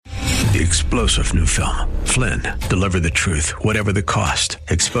the explosive new film, Flynn, Deliver the Truth, Whatever the Cost,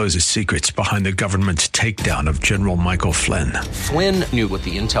 exposes secrets behind the government's takedown of General Michael Flynn. Flynn knew what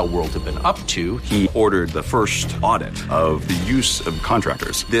the intel world had been up to. He ordered the first audit of the use of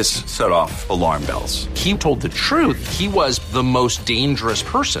contractors. This set off alarm bells. He told the truth. He was the most dangerous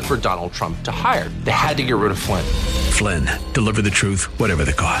person for Donald Trump to hire. They had to get rid of Flynn. Flynn, Deliver the Truth, Whatever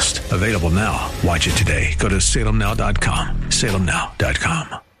the Cost. Available now. Watch it today. Go to salemnow.com.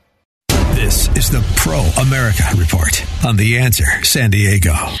 salemnow.com. This is the Pro America Report on The Answer San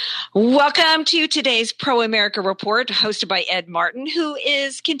Diego. Welcome to today's Pro America Report, hosted by Ed Martin, who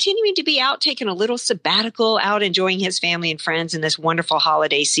is continuing to be out taking a little sabbatical, out enjoying his family and friends in this wonderful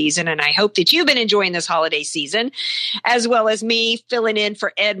holiday season. And I hope that you've been enjoying this holiday season, as well as me filling in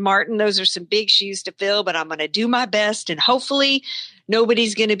for Ed Martin. Those are some big shoes to fill, but I'm going to do my best, and hopefully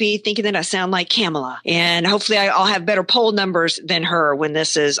nobody's going to be thinking that I sound like Kamala. And hopefully I'll have better poll numbers than her when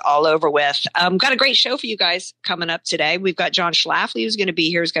this is all over with. Got a great show for you guys coming up today. We've got John Schlafly, who's going to be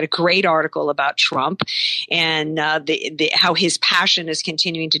here. He's got a great article about Trump and how his passion is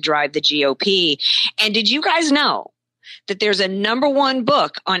continuing to drive the GOP. And did you guys know that there's a #1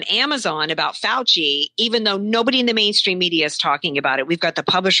 book on Amazon about Fauci, even though nobody in the mainstream media is talking about it? We've got the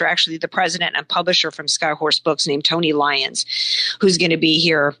publisher, actually the president and publisher from Skyhorse Books, named Tony Lyons, who's going to be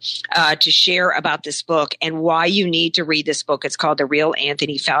here to share about this book and why you need to read this book. It's called The Real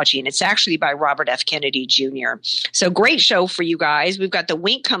Anthony Fauci, and it's actually by Robert F. Kennedy Jr. So great show for you guys. We've got the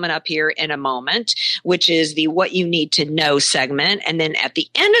Wink coming up here in a moment, which is the What You Need to Know segment. And then at the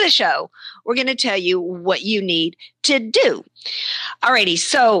end of the show, we're going to tell you what you need to do. Alrighty,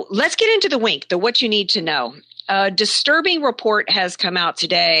 so let's get into the Wink, the What You Need to Know. A disturbing report has come out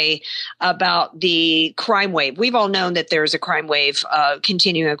today about the crime wave. We've all known that there's a crime wave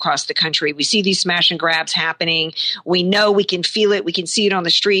continuing across the country. We see these smash and grabs happening. We know, we can feel it. We can see it on the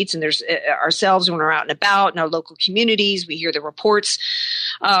streets, and there's ourselves when we're out and about in our local communities. We hear the reports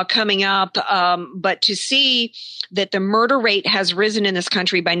coming up. But to see that the murder rate has risen in this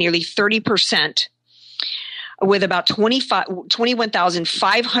country by nearly 30%, with about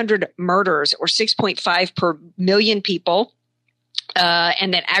 21,500 murders, or 6.5 per million people.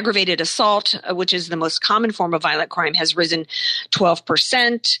 And that aggravated assault, which is the most common form of violent crime, has risen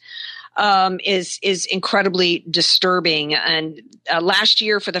 12%. Is incredibly disturbing. And last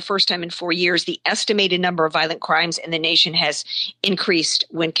year, for the first time in 4 years, the estimated number of violent crimes in the nation has increased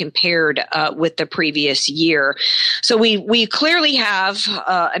when compared with the previous year. So we clearly have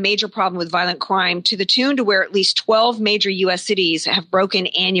a major problem with violent crime, to the tune to where at least 12 major U.S. cities have broken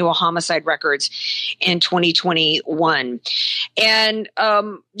annual homicide records in 2021. And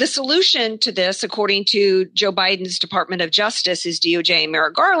the solution to this, according to Joe Biden's Department of Justice, his DOJ and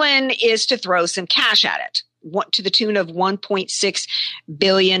Merrick Garland, is to throw some cash at it, to the tune of $1.6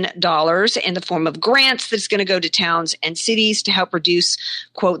 billion in the form of grants that's going to go to towns and cities to help reduce,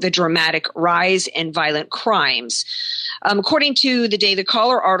 quote, the dramatic rise in violent crimes. According to the Daily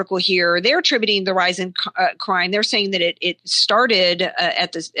Caller article here, they're attributing the rise in crime. They're saying that it started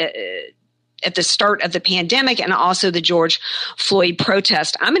at the start of the pandemic and also the George Floyd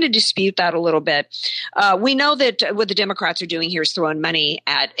protest. I'm going to dispute that a little bit. We know that what the Democrats are doing here is throwing money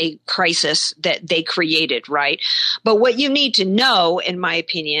at a crisis that they created, right? But what you need to know, in my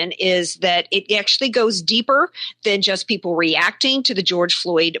opinion, is that it actually goes deeper than just people reacting to the George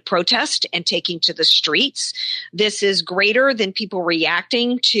Floyd protest and taking to the streets. This is greater than people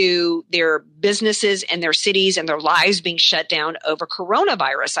reacting to their businesses and their cities and their lives being shut down over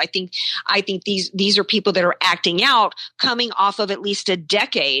coronavirus. I think these are people that are acting out, coming off of at least a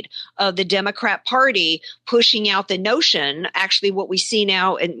decade of the Democrat Party pushing out the notion. Actually, what we see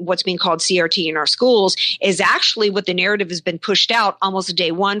now and what's being called CRT in our schools is actually what the narrative has been pushed out almost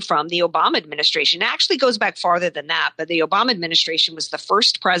day one from the Obama administration. It actually goes back farther than that, but the Obama administration was the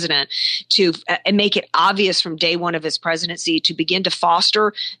first president to make it obvious from day one of his presidency to begin to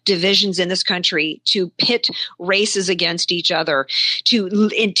foster divisions in this country, to pit races against each other, to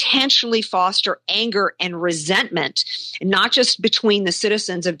intentionally foster anger and resentment, not just between the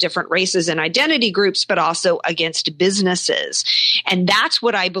citizens of different races and identity groups, but also against businesses. And that's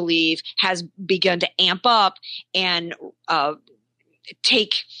what I believe has begun to amp up and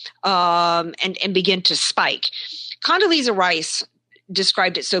begin to spike. Condoleezza Rice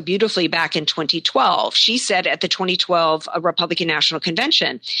described it so beautifully back in 2012. She said at the 2012 Republican National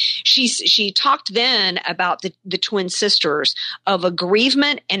Convention, she talked then about the twin sisters of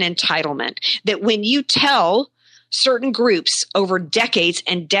aggrievement and entitlement, that when you tell certain groups over decades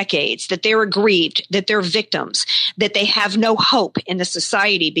and decades that they're aggrieved, that they're victims, that they have no hope in the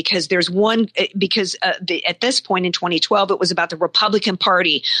society because at this point in 2012, it was about the Republican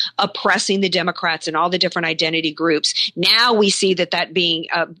Party oppressing the Democrats and all the different identity groups. Now we see that being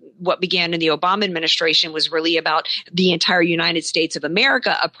what began in the Obama administration was really about the entire United States of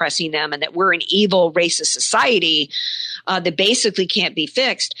America oppressing them, and that we're an evil racist society that basically can't be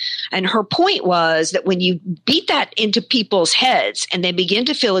fixed. And her point was that when you beat that into people's heads and they begin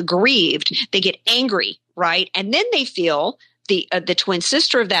to feel aggrieved, they get angry, right? And then they feel the twin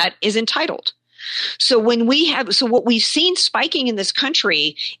sister of that is entitled. So what we've seen spiking in this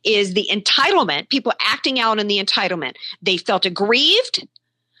country is the entitlement, people acting out in the entitlement. They felt aggrieved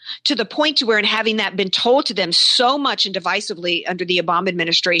to the point to where, in having that been told to them so much and divisively under the Obama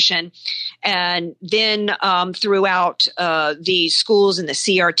administration, and then throughout the schools and the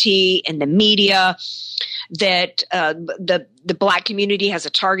CRT and the media, that the Black community has a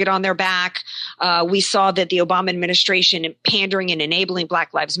target on their back. We saw that the Obama administration pandering and enabling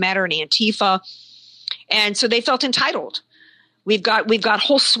Black Lives Matter and Antifa, and so they felt entitled. We've got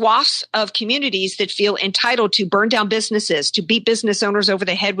whole swaths of communities that feel entitled to burn down businesses, to beat business owners over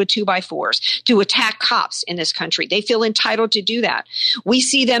the head with 2x4s, to attack cops in this country. They feel entitled to do that. We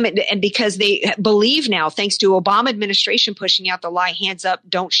see them, and because they believe now, thanks to Obama administration pushing out the lie, hands up,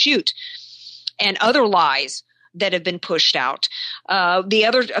 don't shoot, and other lies that have been pushed out. The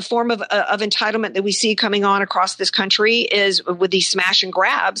other form of entitlement that we see coming on across this country is with these smash and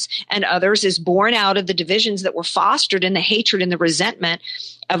grabs and others is born out of the divisions that were fostered in the hatred and the resentment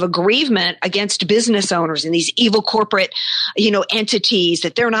of aggrievement against business owners and these evil corporate, entities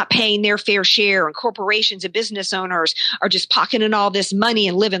that they're not paying their fair share, and corporations and business owners are just pocketing all this money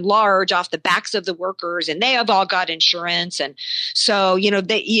and living large off the backs of the workers, and they have all got insurance. And so,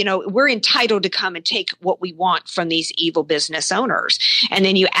 we're entitled to come and take what we want from these evil business owners. And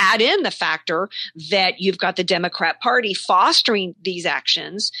then you add in the factor that you've got the Democrat Party fostering these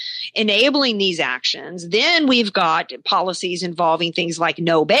actions, enabling these actions. Then we've got policies involving things like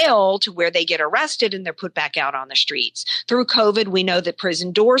no bail, to where they get arrested and they're put back out on the streets. Through COVID, we know that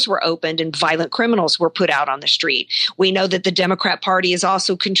prison doors were opened and violent criminals were put out on the street. We know that the Democrat Party is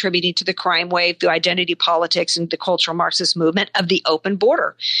also contributing to the crime wave through identity politics and the cultural Marxist movement of the open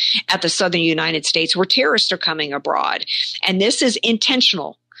border at the southern United States, where terrorists are coming abroad. And this is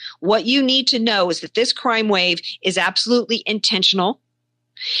intentional. What you need to know is that this crime wave is absolutely intentional.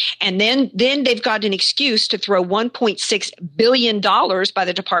 And then they've got an excuse to throw $1.6 billion by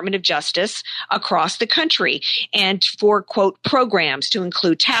the Department of Justice across the country, and for, quote, programs to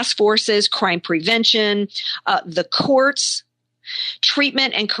include task forces, crime prevention, the courts,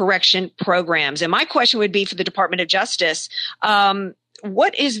 treatment and correction programs. And my question would be for the Department of Justice,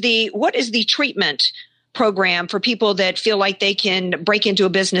 what is the treatment program for people that feel like they can break into a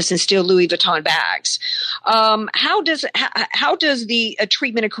business and steal Louis Vuitton bags? How does the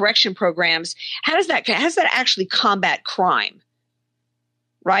treatment and correction programs, how does that actually combat crime?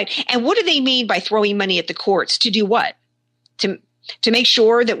 Right? And what do they mean by throwing money at the courts? To do what? To make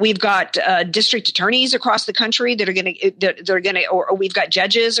sure that we've got district attorneys across the country that are going to, or we've got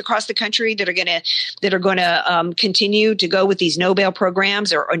judges across the country that are going to continue to go with these no bail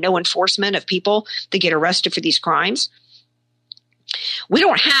programs or no enforcement of people that get arrested for these crimes. We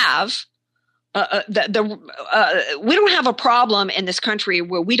don't have we don't have a problem in this country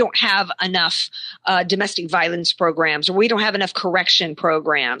where we don't have enough domestic violence programs, or we don't have enough correction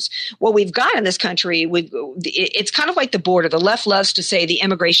programs. What we've got in this country, it's kind of like the border. The left loves to say the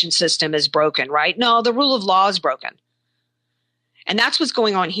immigration system is broken, right? No, the rule of law is broken. And that's what's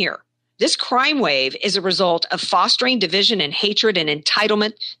going on here. This crime wave is a result of fostering division and hatred and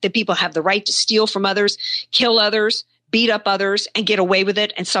entitlement, that people have the right to steal from others, kill others, beat up others, and get away with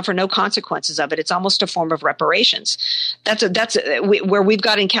it and suffer no consequences of it. It's almost a form of reparations. That's where we've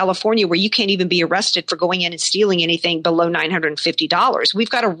got in California, where you can't even be arrested for going in and stealing anything below $950. We've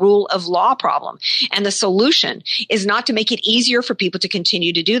got a rule of law problem. And the solution is not to make it easier for people to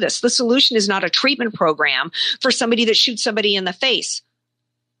continue to do this. The solution is not a treatment program for somebody that shoots somebody in the face.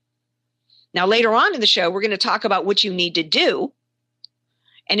 Now, later on in the show, we're going to talk about what you need to do.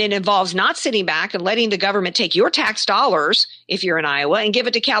 And it involves not sitting back and letting the government take your tax dollars, if you're in Iowa, and give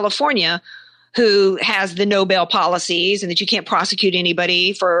it to California, who has the no bail policies, and that you can't prosecute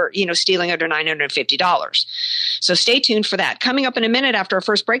anybody for, stealing under $950. So stay tuned for that. Coming up in a minute after our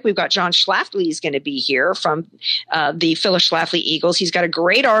first break, we've got John Schlafly is going to be here from the Phyllis Schlafly Eagles. He's got a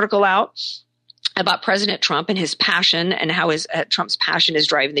great article out about President Trump and his passion and how Trump's passion is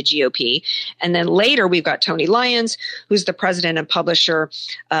driving the GOP. And then later we've got Tony Lyons, who's the president and publisher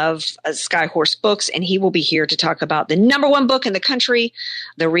of Skyhorse Books, and he will be here to talk about the number one book in the country,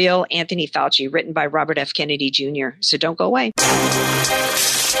 The Real Anthony Fauci, written by Robert F. Kennedy Jr. So don't go away.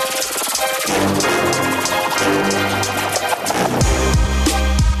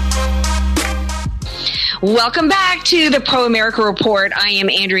 Welcome back to the Pro America Report. I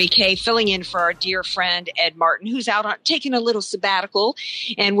am Andrea Kay, filling in for our dear friend Ed Martin, who's out taking a little sabbatical,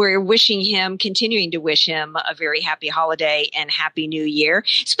 and we're continuing to wish him a very happy holiday and happy new year.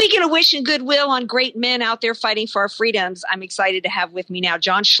 Speaking of wishing goodwill on great men out there fighting for our freedoms, I'm excited to have with me now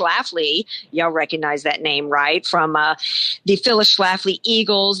John Schlafly. Y'all recognize that name, right? From the Phyllis Schlafly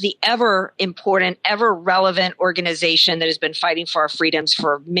Eagles, the ever important, ever relevant organization that has been fighting for our freedoms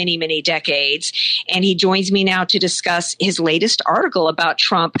for many, many decades. And he joins me now to discuss his latest article about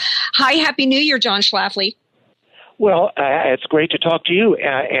Trump. Hi, Happy New Year, John Schlafly. Well, it's great to talk to you,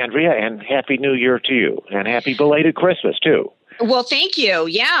 Andrea, and Happy New Year to you, and happy belated Christmas, too. Well, thank you.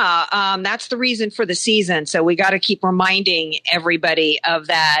 Yeah, that's the reason for the season. So we got to keep reminding everybody of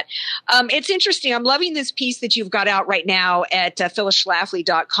that. It's interesting. I'm loving this piece that you've got out right now at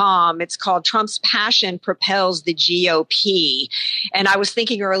phyllisschlafly.com. It's called Trump's Passion Propels the GOP. And I was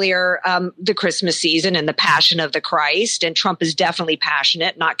thinking earlier, the Christmas season and the passion of the Christ. And Trump is definitely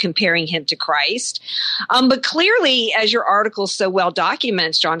passionate, not comparing him to Christ. But clearly, as your article so well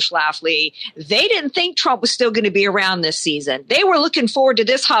documents, John Schlafly, they didn't think Trump was still going to be around this season. They were looking forward to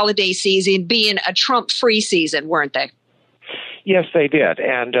this holiday season being a Trump-free season, weren't they? Yes, they did.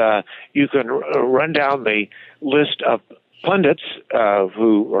 And you can run down the list of pundits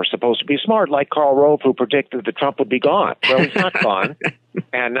who are supposed to be smart, like Karl Rove, who predicted that Trump would be gone. Well, he's not gone.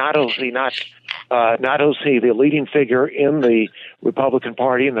 And not only is he the leading figure in the Republican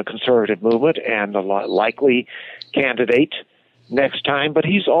Party and the conservative movement and the likely candidate next time, but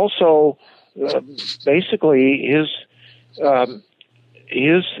he's also basically his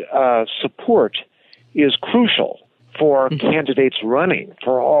support is crucial for candidates running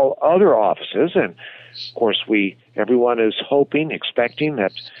for all other offices. And of course, everyone is expecting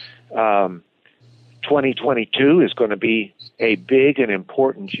that 2022 is going to be a big and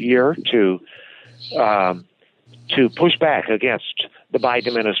important year to push back against the Biden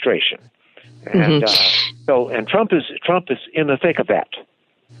administration. And and Trump is in the thick of that.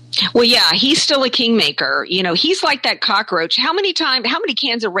 Well, yeah, he's still a kingmaker. You know, he's like that cockroach. How many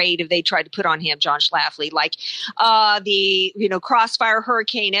cans of Raid have they tried to put on him, John Schlafly? Like the Crossfire,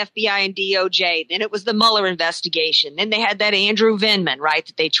 Hurricane, FBI, and DOJ. Then it was the Mueller investigation. Then they had that Andrew Vindman, right,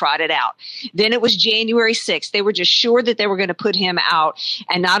 that they trotted out. Then it was January 6th. They were just sure that they were going to put him out.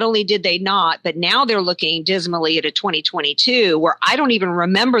 And not only did they not, but now they're looking dismally at a 2022 where I don't even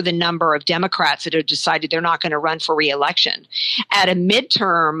remember the number of Democrats that have decided they're not going to run for re-election. At a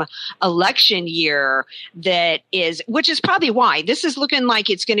midterm election year which is probably why this is looking like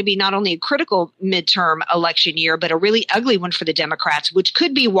it's going to be not only a critical midterm election year, but a really ugly one for the Democrats, which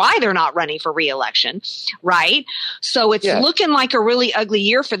could be why they're not running for re-election, right? So it's looking like a really ugly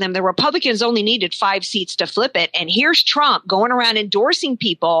year for them. The Republicans only needed 5 seats to flip it. And here's Trump going around endorsing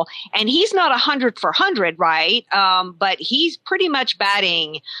people, and he's not 100 for 100, right? But he's pretty much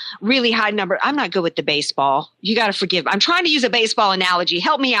batting really high number. I'm not good with the baseball. You got to forgive. I'm trying to use a baseball analogy.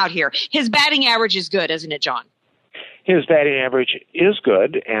 Help me out here. His batting average is good, isn't it, John? His batting average is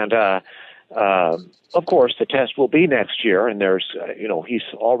good, and of course the test will be next year. And there's, he's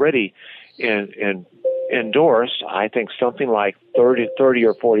already endorsed, I think, something like 30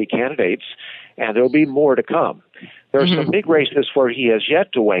 or 40 candidates, and there'll be more to come. There are some big races where he has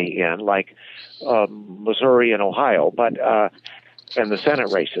yet to weigh in, like Missouri and Ohio, but and the Senate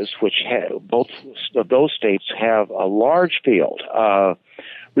races, which both of those states have a large field of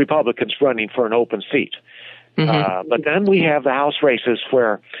Republicans running for an open seat. But then we have the House races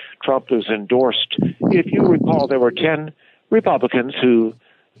where Trump is endorsed. If you recall, there were 10 Republicans who,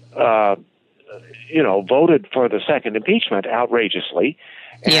 voted for the second impeachment outrageously.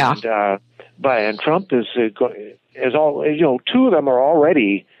 And, and Trump is all, 2 of them are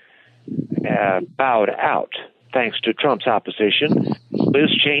already bowed out thanks to Trump's opposition. Liz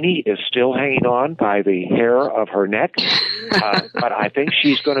Cheney is still hanging on by the hair of her neck, but I think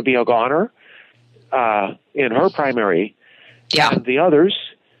she's going to be a goner in her primary. Yeah. And the others,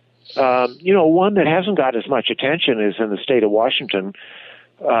 one that hasn't got as much attention is in the state of Washington,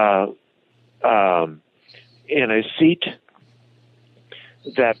 in a seat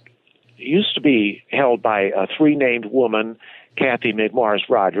that used to be held by a 3-named woman, Kathy McMorris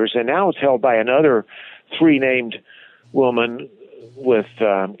Rogers, and now it's held by another 3-named woman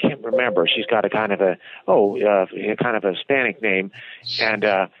can't remember. She's got a kind of a Hispanic name,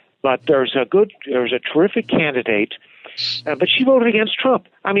 and but there's a terrific candidate. But she voted against Trump.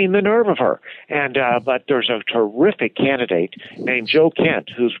 I mean, the nerve of her. And but there's a terrific candidate named Joe Kent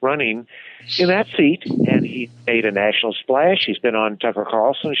who's running in that seat, and he made a national splash. He's been on Tucker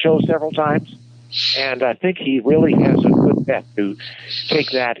Carlson's show several times, and I think he really has a good bet to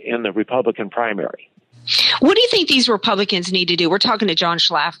take that in the Republican primary. What do you think these Republicans need to do? We're talking to John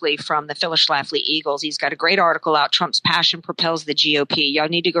Schlafly from the Phyllis Schlafly Eagles. He's got a great article out, Trump's Passion Propels the GOP. Y'all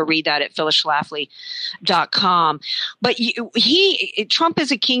need to go read that at phyllisschlafly.com. But Trump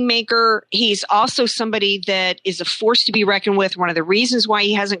is a kingmaker. He's also somebody that is a force to be reckoned with. One of the reasons why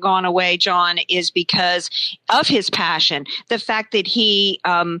he hasn't gone away, John, is because of his passion. The fact that he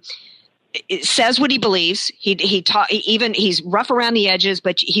says what he believes. He's rough around the edges,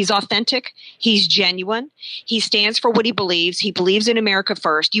 but he's authentic. He's genuine. He stands for what he believes. He believes in America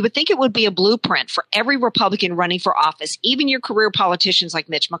first. You would think it would be a blueprint for every Republican running for office, even your career politicians like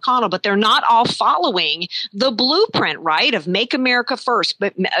Mitch McConnell, but they're not all following the blueprint, right? Of make America first,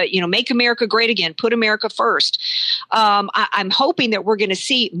 but make America great again, put America first. I'm hoping that we're going to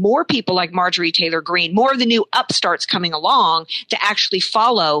see more people like Marjorie Taylor Greene, more of the new upstarts coming along to actually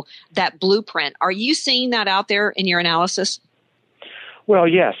follow that blueprint. Are you seeing that out there in your analysis? Well,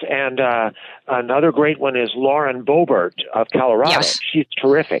 yes, and another great one is Lauren Boebert of Colorado. Yes. She's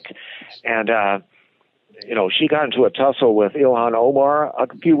terrific, and she got into a tussle with Ilhan Omar a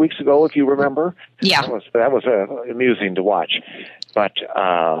few weeks ago, if you remember. Yeah, that was amusing to watch. But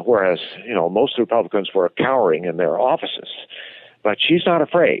whereas most Republicans were cowering in their offices, but she's not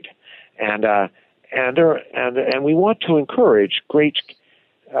afraid, and we want to encourage great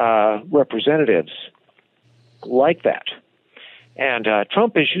representatives like that. And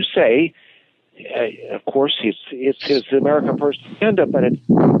Trump, as you say, of course, it's his America First agenda, but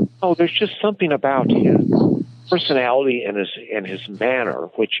there's just something about his personality and his manner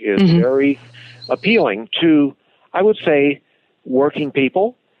which is very appealing to, I would say, working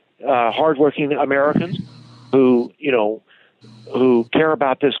people, hardworking Americans who care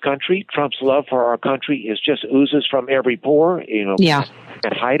about this country. Trump's love for our country is just oozes from every pore. Yeah.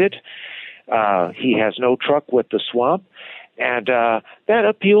 Can't hide it. He has no truck with the swamp, and that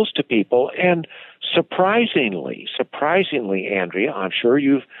appeals to people. And surprisingly, Andrea, I'm sure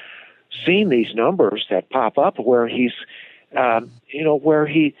you've seen these numbers that pop up where he's, where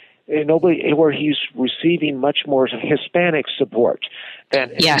he's receiving much more Hispanic support than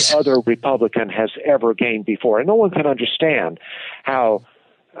any other Republican has ever gained before. And no one can understand how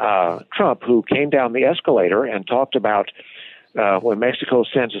Trump, who came down the escalator and talked about when Mexico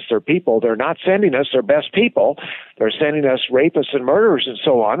sends us their people, they're not sending us their best people. They're sending us rapists and murderers and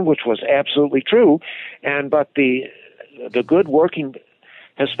so on, which was absolutely true. But the good working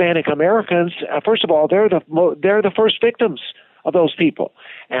Hispanic Americans, first of all, they're the first victims of those people,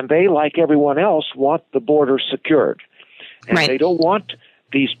 and they, like everyone else, want the border secured, and they don't want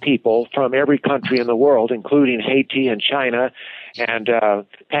these people from every country in the world, including Haiti and China and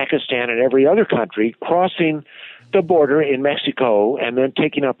Pakistan and every other country, crossing the border in Mexico and then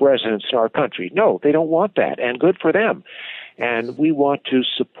taking up residence in our country. No, they don't want that, and good for them. And we want to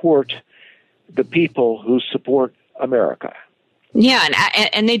support the people who support America. Yeah,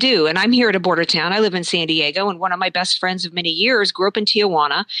 and they do. And I'm here at a border town. I live in San Diego, and one of my best friends of many years grew up in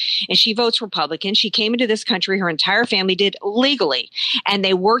Tijuana, and she votes Republican. She came into this country, her entire family did, legally, and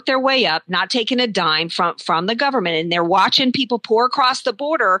they worked their way up, not taking a dime from the government. And they're watching people pour across the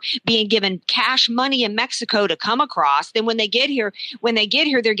border, being given cash money in Mexico to come across. Then when they get here,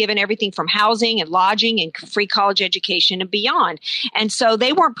 they're given everything from housing and lodging and free college education and beyond. And so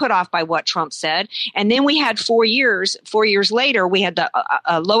they weren't put off by what Trump said. And then we had 4 years later, we had the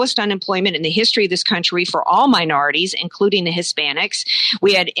lowest unemployment in the history of this country for all minorities, including the Hispanics.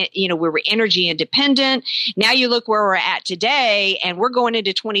 We had, we were energy independent. Now you look where we're at today, and we're going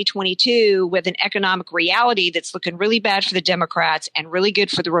into 2022 with an economic reality that's looking really bad for the Democrats and really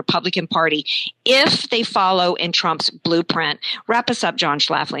good for the Republican Party if they follow in Trump's blueprint. Wrap us up, John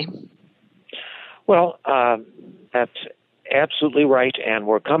Schlafly. Well, that's absolutely right, and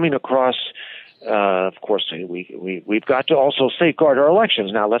we're coming across. Of course, we've got to also safeguard our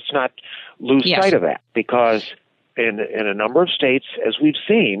elections. Now, let's not lose sight of that, because in a number of states, as we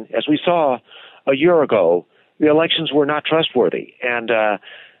saw a year ago, the elections were not trustworthy, and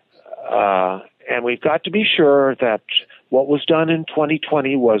we've got to be sure that what was done in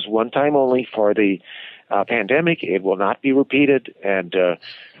 2020 was one time only for the pandemic. It will not be repeated, and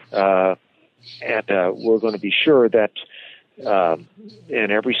we're going to be sure that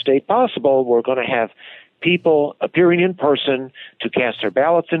in every state possible, we're going to have people appearing in person to cast their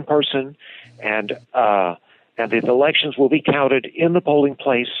ballots in person, and the elections will be counted in the polling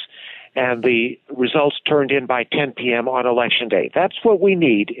place, and the results turned in by 10 p.m. on Election Day. That's what we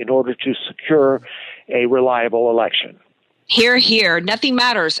need in order to secure a reliable election. Hear, hear. Nothing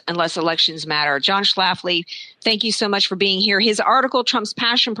matters unless elections matter. John Schlafly, thank you so much for being here. His article, Trump's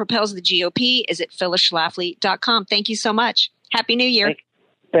Passion Propels the GOP, is at phyllisschlafly.com. Thank you so much. Happy New Year.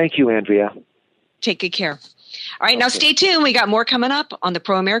 Thank you, Andrea. Take good care. All right, now stay tuned. We got more coming up on the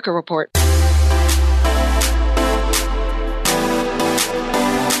Pro America Report.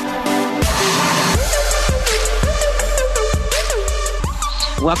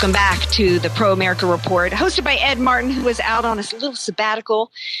 Welcome back to the Pro America Report, hosted by Ed Martin, who is out on a little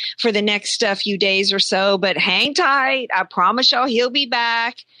sabbatical for the next few days or so. But hang tight. I promise y'all he'll be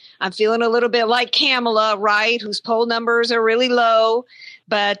back. I'm feeling a little bit like Kamala, right, whose poll numbers are really low.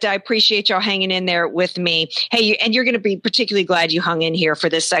 But I appreciate y'all hanging in there with me. Hey, and you're going to be particularly glad you hung in here for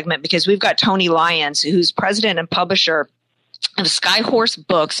this segment because we've got Tony Lyons, who's president and publisher of Skyhorse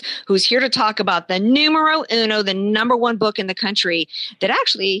Books, who's here to talk about the numero uno, the number one book in the country that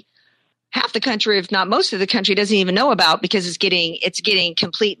actually half the country, if not most of the country, doesn't even know about because it's getting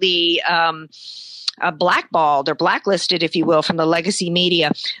completely blackballed or blacklisted, if you will, from the legacy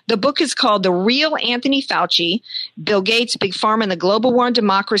media. The book is called The Real Anthony Fauci, Bill Gates, Big Pharma, and the Global War on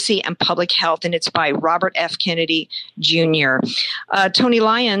Democracy and Public Health, and it's by Robert F. Kennedy Jr. Tony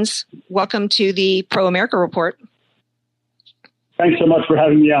Lyons, welcome to the Pro America Report. Thanks so much for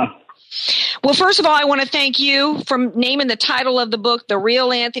having me on. Well, first of all, I want to thank you for naming the title of the book, The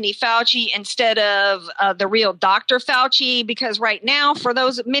Real Anthony Fauci, instead of The Real Dr. Fauci, because right now, for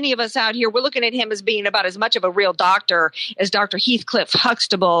many of us out here, we're looking at him as being about as much of a real doctor as Dr. Heathcliff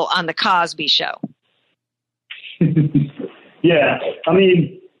Huxtable on The Cosby Show. Yeah. I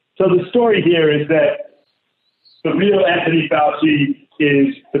mean, so the story here is that The Real Anthony Fauci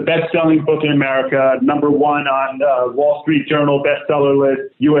is the best-selling book in America, number one on Wall Street Journal bestseller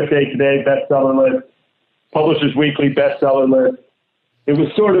list, USA Today bestseller list, Publishers Weekly bestseller list. It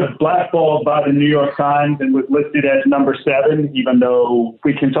was sort of blackballed by the New York Times and was listed as number 7, even though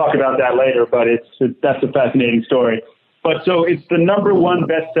we can talk about that later, but that's a fascinating story. But so it's the number one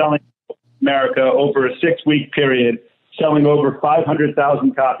best-selling book in America over a 6-week period, selling over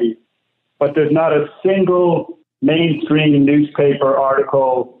 500,000 copies. But there's not a single mainstream newspaper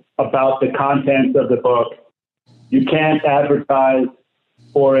article about the contents of the book. You can't advertise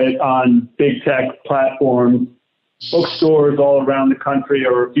for it on big tech platforms. Bookstores all around the country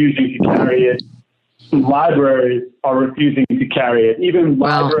are refusing to carry it. Libraries are refusing to carry it. Even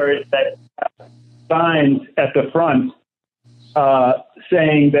libraries that have signs at the front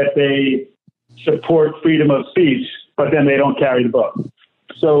saying that they support freedom of speech, but then they don't carry the book.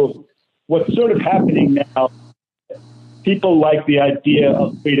 So what's sort of happening now, people like the idea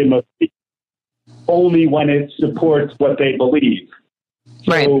of freedom of speech only when it supports what they believe.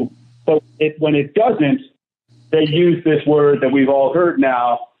 Right. So, but when it doesn't, they use this word that we've all heard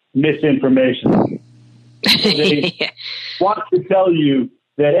now, misinformation. They want to tell you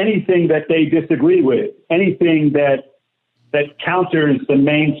that anything that they disagree with, anything that counters the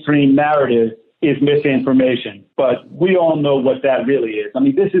mainstream narrative is misinformation. But we all know what that really is. I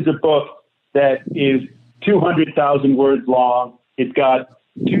mean, this is a book that is 200,000 words long. It's got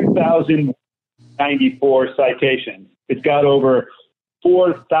 2,094 citations. It's got over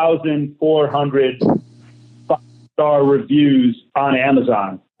 4,400 5-star reviews on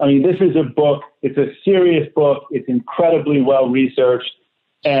Amazon. I mean, this is a book. It's a serious book. It's incredibly well researched.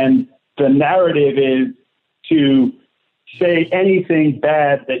 And the narrative is to say anything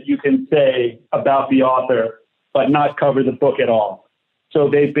bad that you can say about the author, but not cover the book at all. So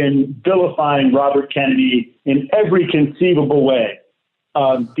they've been vilifying Robert Kennedy in every conceivable way.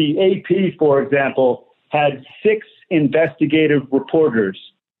 The AP, for example, had 6 investigative reporters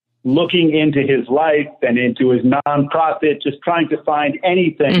looking into his life and into his nonprofit, just trying to find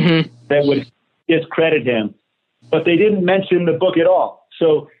anything that would discredit him. But they didn't mention the book at all.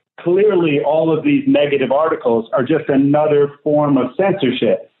 So clearly all of these negative articles are just another form of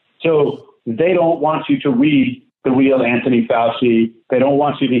censorship. So they don't want you to read The Real Anthony Fauci. They don't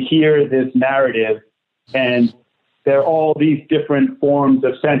want you to hear this narrative. And there are all these different forms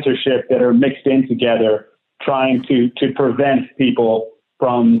of censorship that are mixed in together, trying to prevent people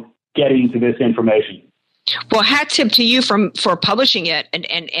from getting to this information. Well, hat tip to you for publishing it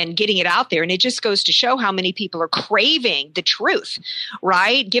and getting it out there. And it just goes to show how many people are craving the truth,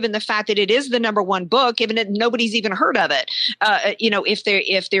 right? Given the fact that it is the number one book, given that nobody's even heard of it,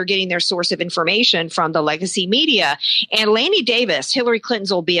 if they're getting their source of information from the legacy media. And Lanny Davis, Hillary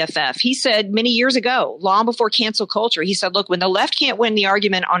Clinton's old BFF, he said many years ago, long before cancel culture, he said, look, when the left can't win the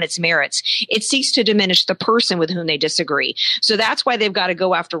argument on its merits, it seeks to diminish the person with whom they disagree. So that's why they've got to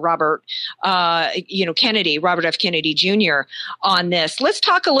go after Robert F. Kennedy Jr. on this. Let's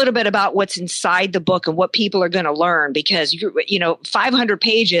talk a little bit about what's inside the book and what people are going to learn, because 500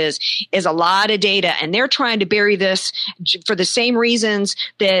 pages is a lot of data, and they're trying to bury this for the same reasons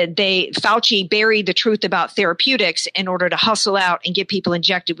that Fauci buried the truth about therapeutics in order to hustle out and get people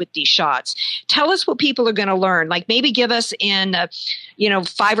injected with these shots. Tell us what people are going to learn. Like, maybe give us in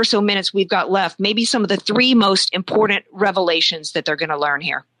 5 or so minutes we've got left, maybe some of the 3 most important revelations that they're going to learn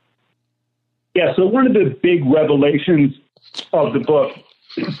here. Yeah, so one of the big revelations of the book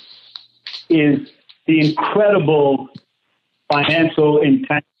is the incredible financial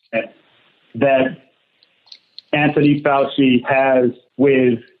entanglement that Anthony Fauci has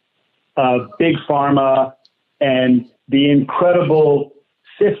with Big Pharma and the incredible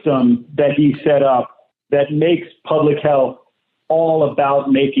system that he set up that makes public health all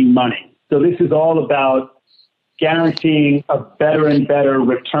about making money. So this is all about guaranteeing a better and better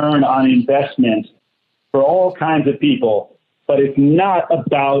return on investment for all kinds of people, but it's not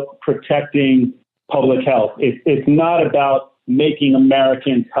about protecting public health. It's not about making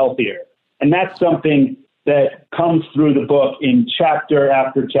Americans healthier. And that's something that comes through the book in chapter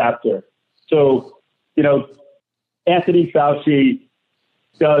after chapter. So, Anthony Fauci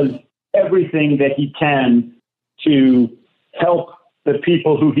does everything that he can to help the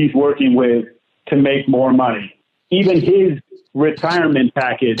people who he's working with to make more money. Even his retirement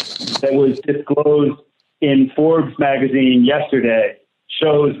package that was disclosed in Forbes magazine yesterday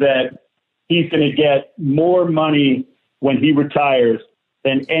shows that he's going to get more money when he retires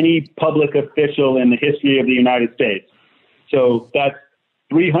than any public official in the history of the United States. So that's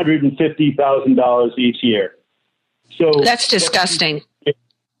 $350,000 each year. So that's disgusting.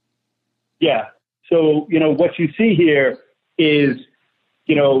 Yeah. So, what you see here is,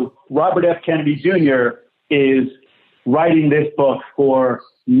 Robert F. Kennedy Jr. is writing this book for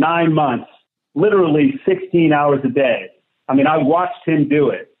 9 months, literally 16 hours a day. I mean, I watched him do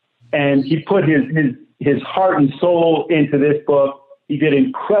it, and he put his heart and soul into this book. He did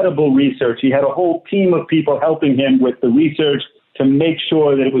incredible research. He had a whole team of people helping him with the research to make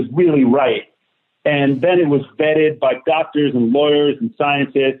sure that it was really right. And then it was vetted by doctors and lawyers and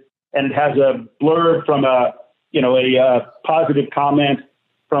scientists, and it has a blurb from a positive comment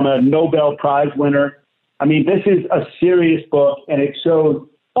from a Nobel Prize winner. I mean, this is a serious book, and it shows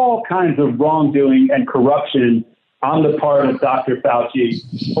all kinds of wrongdoing and corruption on the part of Dr. Fauci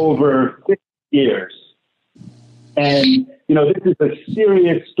over 50 years. And, this is a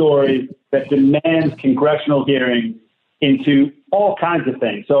serious story that demands congressional hearings into all kinds of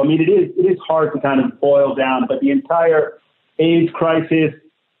things. So, I mean, it is hard to kind of boil down, but the entire AIDS crisis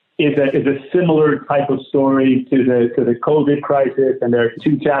is a similar type of story to the COVID crisis, and there are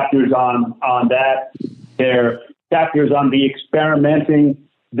 2 chapters on that. There are chapters on the experimenting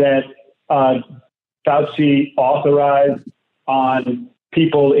that Fauci authorized on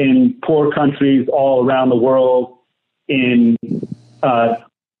people in poor countries all around the world, in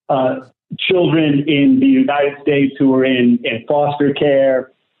children in the United States who are in foster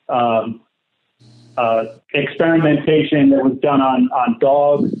care, experimentation that was done on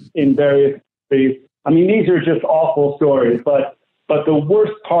dogs in various countries. I mean, these are just awful stories, but the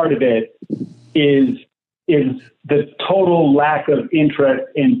worst part of it is the total lack of interest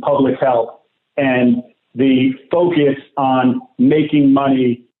in public health and the focus on making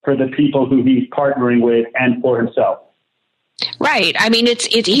money for the people who he's partnering with and for himself. Right. I mean,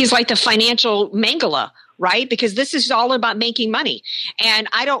 he's like the financial Mangala, right? Because this is all about making money. And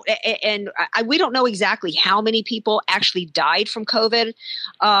we don't know exactly how many people actually died from COVID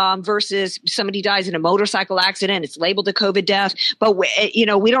versus somebody dies in a motorcycle accident. It's labeled a COVID death, but we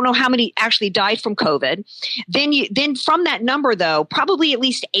don't know how many actually died from COVID. Then from that number, though, probably at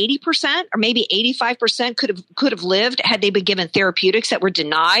least 80% or maybe 85% could have lived had they been given therapeutics that were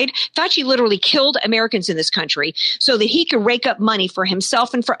denied. Fauci literally killed Americans in this country so that he could rake up money for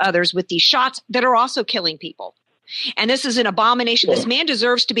himself and for others with these shots that are also killing people. And this is an abomination. This man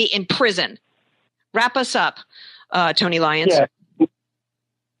deserves to be in prison. Wrap us up, Tony Lyons. Yeah.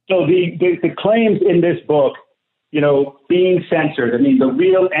 So the claims in this book, being censored. I mean, the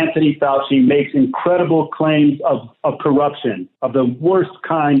real Anthony Fauci makes incredible claims of corruption, of the worst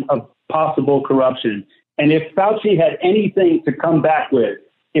kind of possible corruption. And if Fauci had anything to come back with,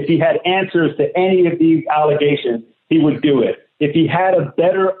 if he had answers to any of these allegations, he would do it. If he had a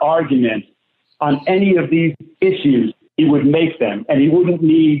better argument on any of these issues, he would make them, and he wouldn't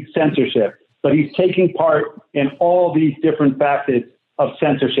need censorship. But he's taking part in all these different facets of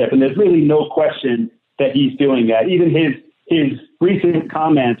censorship, and there's really no question that he's doing that. Even his recent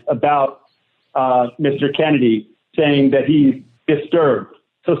comment about Mr. Kennedy saying that he's disturbed.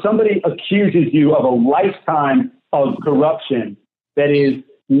 So somebody accuses you of a lifetime of corruption that is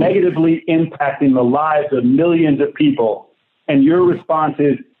negatively impacting the lives of millions of people, and your response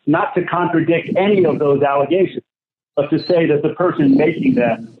is not to contradict any of those allegations, but to say that the person making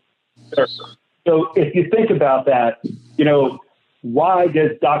them. So if you think about that, why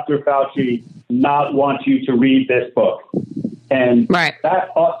does Dr. Fauci not want you to read this book? And that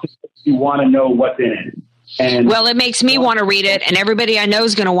ought to make you want to know what's in it. Well, it makes me want to read it, and everybody I know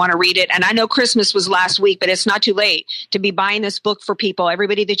is going to want to read it. And I know Christmas was last week, but it's not too late to be buying this book for people.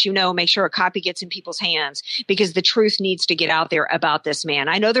 Everybody that you know, make sure a copy gets in people's hands, because the truth needs to get out there about this man.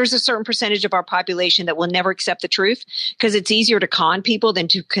 I know there's a certain percentage of our population that will never accept the truth because it's easier to con people than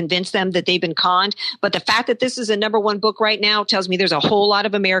to convince them that they've been conned. But the fact that this is a #1 book right now tells me there's a whole lot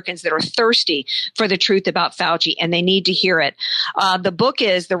of Americans that are thirsty for the truth about Fauci, and they need to hear it. The book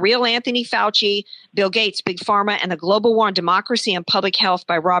is The Real Anthony Fauci, Bill Gates, Big Pharma, and the Global War on Democracy and Public Health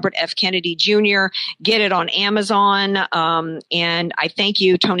by Robert F. Kennedy Jr. Get it on Amazon. And I thank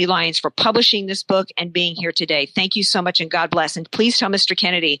you, Tony Lyons, for publishing this book and being here today. Thank you so much, and God bless. And please tell Mr.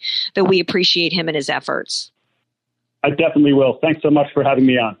 Kennedy that we appreciate him and his efforts. I definitely will. Thanks so much for having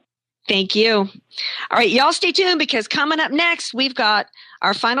me on. Thank you. All right, y'all stay tuned, because coming up next, we've got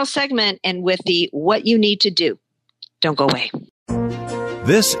our final segment, and with the What You Need to Do. Don't go away.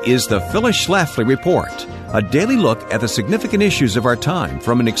 This is the Phyllis Schlafly Report, a daily look at the significant issues of our time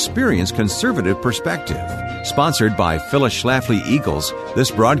from an experienced conservative perspective. Sponsored by Phyllis Schlafly Eagles, this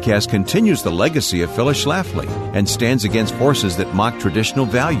broadcast continues the legacy of Phyllis Schlafly and stands against forces that mock traditional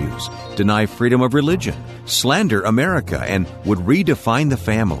values, deny freedom of religion, slander America, and would redefine the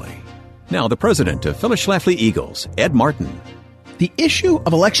family. Now, the president of Phyllis Schlafly Eagles, Ed Martin. The issue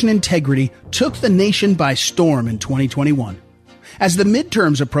of election integrity took the nation by storm in 2021. As the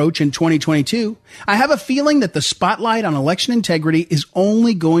midterms approach in 2022, I have a feeling that the spotlight on election integrity is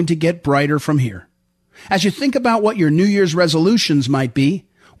only going to get brighter from here. As you think about what your New Year's resolutions might be,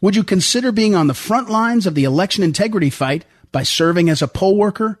 would you consider being on the front lines of the election integrity fight by serving as a poll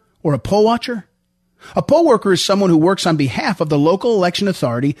worker or a poll watcher? A poll worker is someone who works on behalf of the local election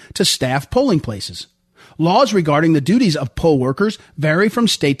authority to staff polling places. Laws regarding the duties of poll workers vary from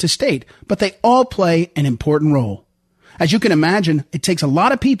state to state, but they all play an important role. As you can imagine, it takes a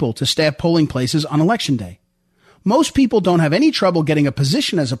lot of people to staff polling places on Election Day. Most people don't have any trouble getting a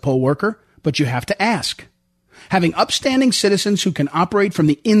position as a poll worker, but you have to ask. Having upstanding citizens who can operate from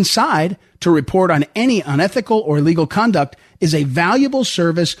the inside to report on any unethical or illegal conduct is a valuable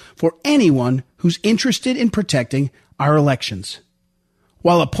service for anyone who's interested in protecting our elections.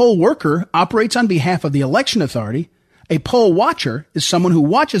 While a poll worker operates on behalf of the election authority, a poll watcher is someone who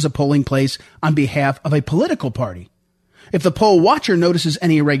watches a polling place on behalf of a political party. If the poll watcher notices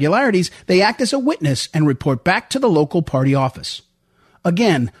any irregularities, they act as a witness and report back to the local party office.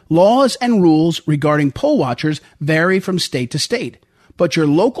 Again, laws and rules regarding poll watchers vary from state to state, but your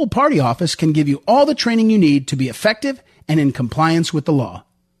local party office can give you all the training you need to be effective and in compliance with the law.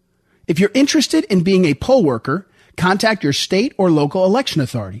 If you're interested in being a poll worker, contact your state or local election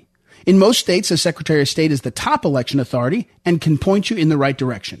authority. In most states, the Secretary of State is the top election authority and can point you in the right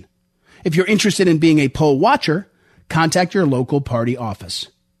direction. If you're interested in being a poll watcher, contact your local party office.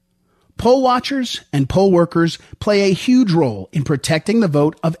 Poll watchers and poll workers play a huge role in protecting the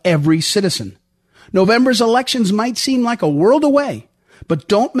vote of every citizen. November's elections might seem like a world away, but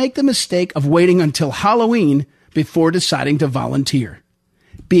don't make the mistake of waiting until Halloween before deciding to volunteer.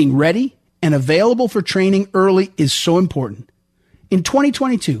 Being ready and available for training early is so important. In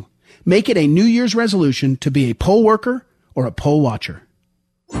 2022, make it a New Year's resolution to be a poll worker or a poll watcher.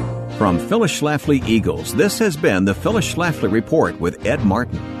 From Phyllis Schlafly Eagles, this has been the Phyllis Schlafly Report with Ed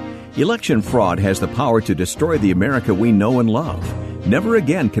Martin. Election fraud has the power to destroy the America we know and love. Never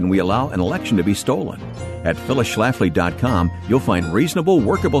again can we allow an election to be stolen. At phyllisschlafly.com, you'll find reasonable,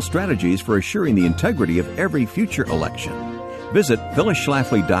 workable strategies for assuring the integrity of every future election. Visit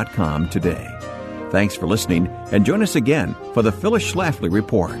phyllisschlafly.com today. Thanks for listening, and join us again for the Phyllis Schlafly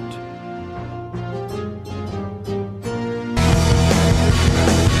Report.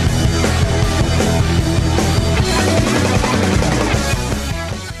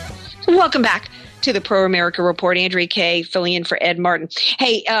 Welcome back to the Pro America Report. Andrea Kaye filling in for Ed Martin.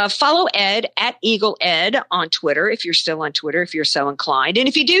 Hey, follow Ed at Eagle Ed on Twitter if you're still on Twitter, if you're so inclined. And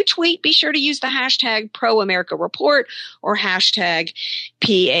if you do tweet, be sure to use the hashtag Pro America Report or hashtag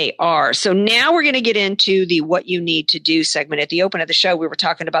PAR. So now we're going to get into the What You Need to Do segment. At the open of the show, we were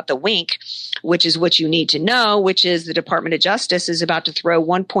talking about the WINK, which is what you need to know, which is the Department of Justice is about to throw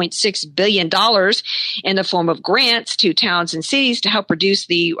 $1.6 billion in the form of grants to towns and cities to help reduce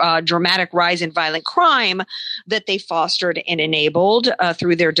the dramatic rise in violent crime that they fostered and enabled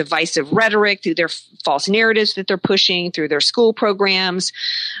through their divisive rhetoric, through their false narratives that they're pushing, through their school programs,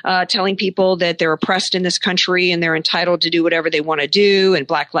 telling people that they're oppressed in this country and they're entitled to do whatever they want to do, and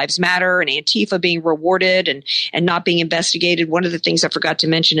Black Lives Matter and Antifa being rewarded and not being investigated. One of the things I forgot to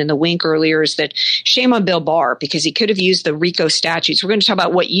mention in the WINK earlier is that shame on Bill Barr, because he could have used the RICO statutes. We're going to talk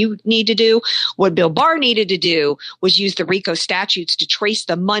about what you need to do. What Bill Barr needed to do was use the RICO statutes to trace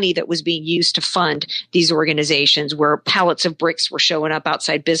the money that was being used to fund these organizations, where pallets of bricks were showing up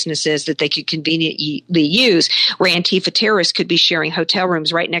outside businesses that they could conveniently use, where Antifa terrorists could be sharing hotel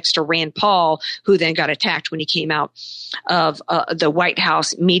rooms right next to Rand Paul, who then got attacked when he came out of the White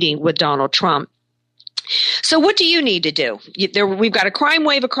House meeting with Donald Trump. So what do you need to do? We've got a crime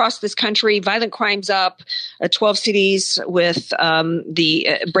wave across this country. Violent crime's up, 12 cities with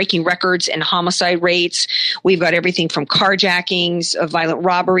the breaking records and homicide rates. We've got everything from carjackings, violent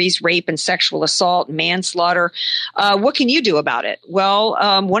robberies, rape and sexual assault, manslaughter. What can you do about it? Well,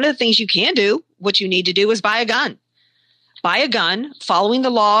 one of the things you can do, what you need to do is buy a gun. Buy a gun, following the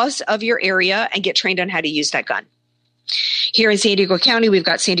laws of your area, and get trained on how to use that gun. Here in San Diego County, we've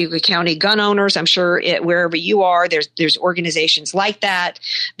got San Diego County gun owners. I'm sure wherever you are, there's organizations like that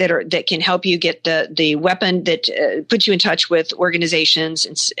can help you get the weapon that puts you in touch with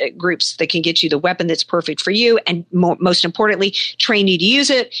organizations and groups that can get you the weapon that's perfect for you, and most importantly, train you to use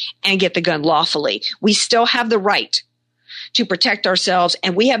it and get the gun lawfully. We still have the right to protect ourselves,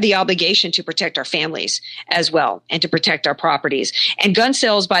 and we have the obligation to protect our families as well and to protect our properties. And gun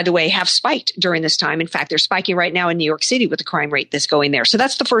sales, by the way, have spiked during this time. In fact, they're spiking right now in New York City with the crime rate that's going there. So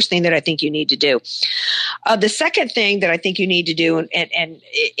that's the first thing that I think you need to do. The second thing that I think you need to do and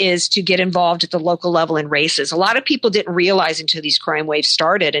is to get involved at the local level in races. A lot of people didn't realize until these crime waves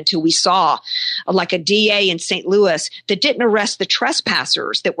started, until we saw like a DA in St. Louis that didn't arrest the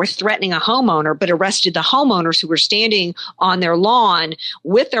trespassers that were threatening a homeowner, but arrested the homeowners who were standing on their lawn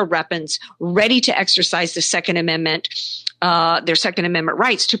with their weapons, ready to exercise the Second Amendment, their Second Amendment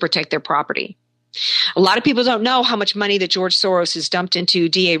rights to protect their property. A lot of people don't know how much money that George Soros has dumped into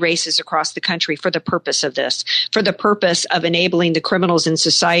DA races across the country for the purpose of this, for the purpose of enabling the criminals in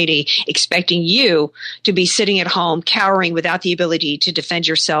society, expecting you to be sitting at home, cowering without the ability to defend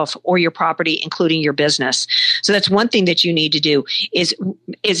yourself or your property, including your business. So that's one thing that you need to do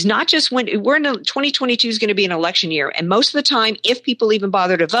is not just when we're in 2022 is going to be an election year. And most of the time, if people even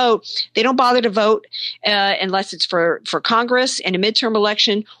bother to vote, they don't bother to vote unless it's for Congress and a midterm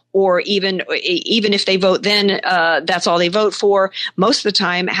election, or even if they vote then, that's all they vote for. Most of the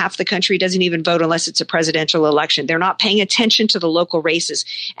time, half the country doesn't even vote unless it's a presidential election. They're not paying attention to the local races.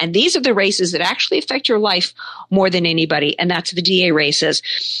 And these are the races that actually affect your life more than anybody, and that's the DA races.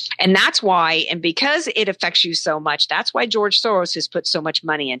 And that's why, and because it affects you so much, that's why George Soros has put so much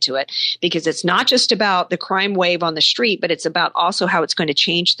money into it, because it's not just about the crime wave on the street, but it's about also how it's going to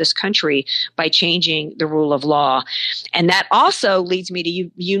change this country by changing the rule of law. And that also leads me to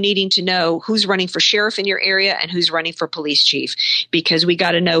you needing to know who's running for sheriff in your area and who's running for police chief, because we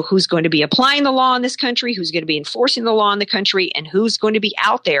got to know who's going to be applying the law in this country, who's going to be enforcing the law in the country, and who's going to be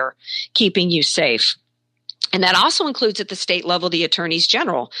out there keeping you safe. And that also includes at the state level, the attorneys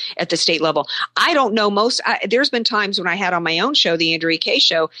general at the state level. I don't know there's been times when I had on my own show, the Andrea Kaye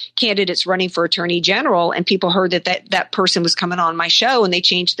Show, candidates running for attorney general, and people heard that person was coming on my show and they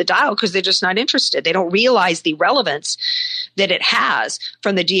changed the dial because they're just not interested. They don't realize the relevance that it has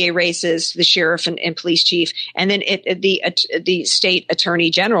from the DA races, the sheriff and police chief, and then the state attorney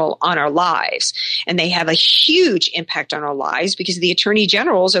general on our lives. And they have a huge impact on our lives because the attorney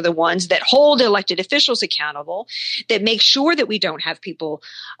generals are the ones that hold elected officials accountable, that make sure that we don't have people,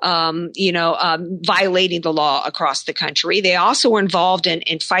 violating the law across the country. They also are involved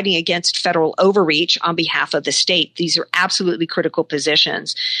in fighting against federal overreach on behalf of the state. These are absolutely critical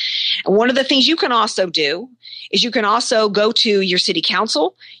positions. And one of the things you can also do is you can also go to your city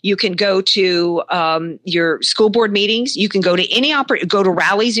council. You can go to your school board meetings. You can go to go to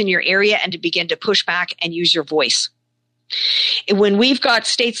rallies in your area and to begin to push back and use your voice. When we've got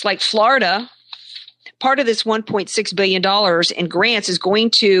states like Florida, part of this $1.6 billion in grants is going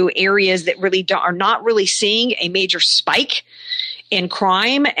to areas that really are not really seeing a major spike in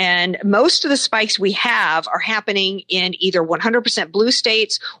crime. And most of the spikes we have are happening in either 100% blue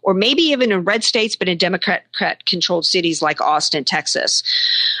states or maybe even in red states, but in Democrat-controlled cities like Austin, Texas.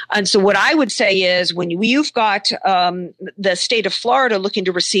 And so what I would say is when you've got the state of Florida looking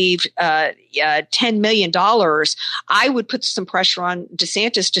to receive $10 million, I would put some pressure on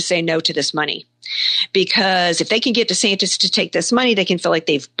DeSantis to say no to this money. Because if they can get DeSantis to take this money, they can feel like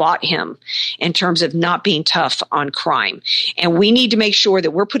they've bought him in terms of not being tough on crime. And we need to make sure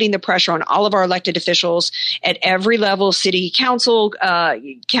that we're putting the pressure on all of our elected officials at every level, city council,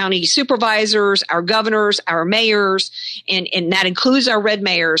 county supervisors, our governors, our mayors, and that includes our red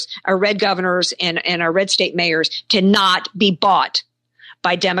mayors, our red governors, and our red state mayors, to not be bought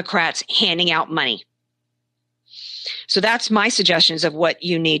by Democrats handing out money. So that's my suggestions of what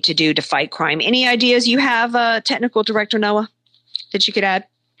you need to do to fight crime. Any ideas you have, Technical Director Noah, that you could add?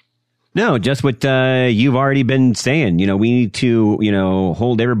 No, just what you've already been saying. We need to,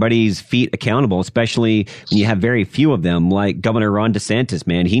 hold everybody's feet accountable, especially when you have very few of them, like Governor Ron DeSantis,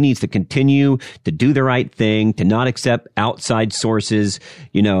 man. He needs to continue to do the right thing, to not accept outside sources,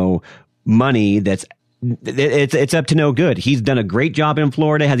 money that's it's up to no good. He's done a great job in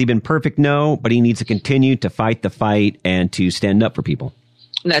Florida. Has he been perfect? No, but he needs to continue to fight the fight and to stand up for people.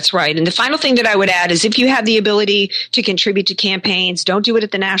 That's right. And the final thing that I would add is if you have the ability to contribute to campaigns, don't do it at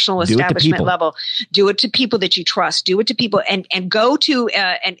the national establishment level. Do it to people that you trust. Do it to people and go to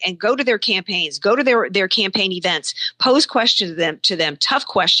go to their campaigns, go to their campaign events, pose questions to them, tough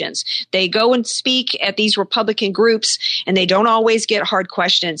questions. They go and speak at these Republican groups and they don't always get hard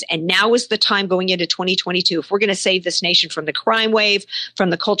questions. And now is the time going into 2022. If we're going to save this nation from the crime wave, from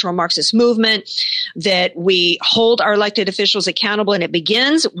the cultural Marxist movement, that we hold our elected officials accountable, and it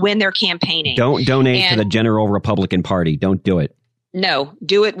begins when they're campaigning. Don't donate to the general Republican Party. Don't do it. No,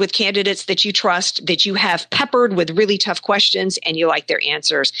 do it with candidates that you trust, that you have peppered with really tough questions and you like their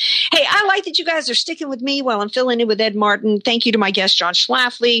answers. Hey, I like that you guys are sticking with me while I'm filling in with Ed Martin. Thank you to my guest, John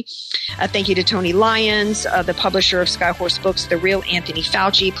Schlafly. Thank you to Tony Lyons, the publisher of Skyhorse Books, The Real Anthony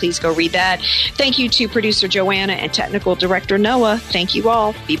Fauci. Please go read that. Thank you to producer Joanna and technical director Noah. Thank you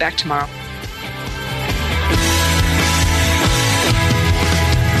all. Be back tomorrow.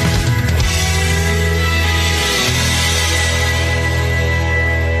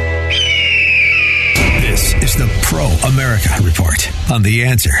 Is the Pro-America Report on The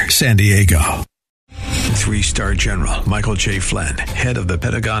Answer San Diego. 3-star General Michael J. Flynn, head of the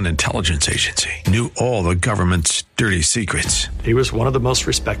Pentagon Intelligence Agency, knew all the government's dirty secrets. He was one of the most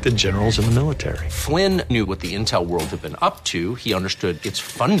respected generals in the military. Flynn knew what the intel world had been up to. He understood its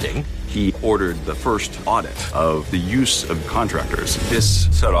funding. He ordered the first audit of the use of contractors. This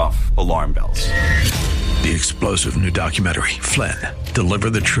set off alarm bells. The explosive new documentary, Flynn,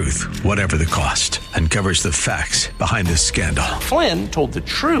 Deliver the Truth, Whatever the Cost, uncovers the facts behind this scandal. Flynn told the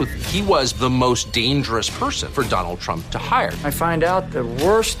truth. He was the most dangerous person for Donald Trump to hire. I find out the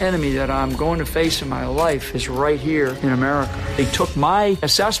worst enemy that I'm going to face in my life is right here in America. They took my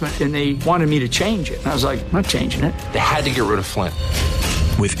assessment and they wanted me to change it. And I was like, I'm not changing it. They had to get rid of Flynn.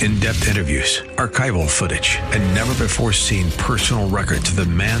 With in-depth interviews, archival footage, and never-before-seen personal records of the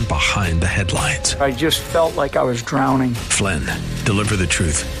man behind the headlines. I just felt like I was drowning. Flynn, Deliver the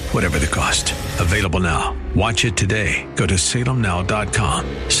Truth, Whatever the Cost. Available now. Watch it today. Go to salemnow.com.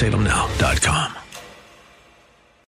 salemnow.com.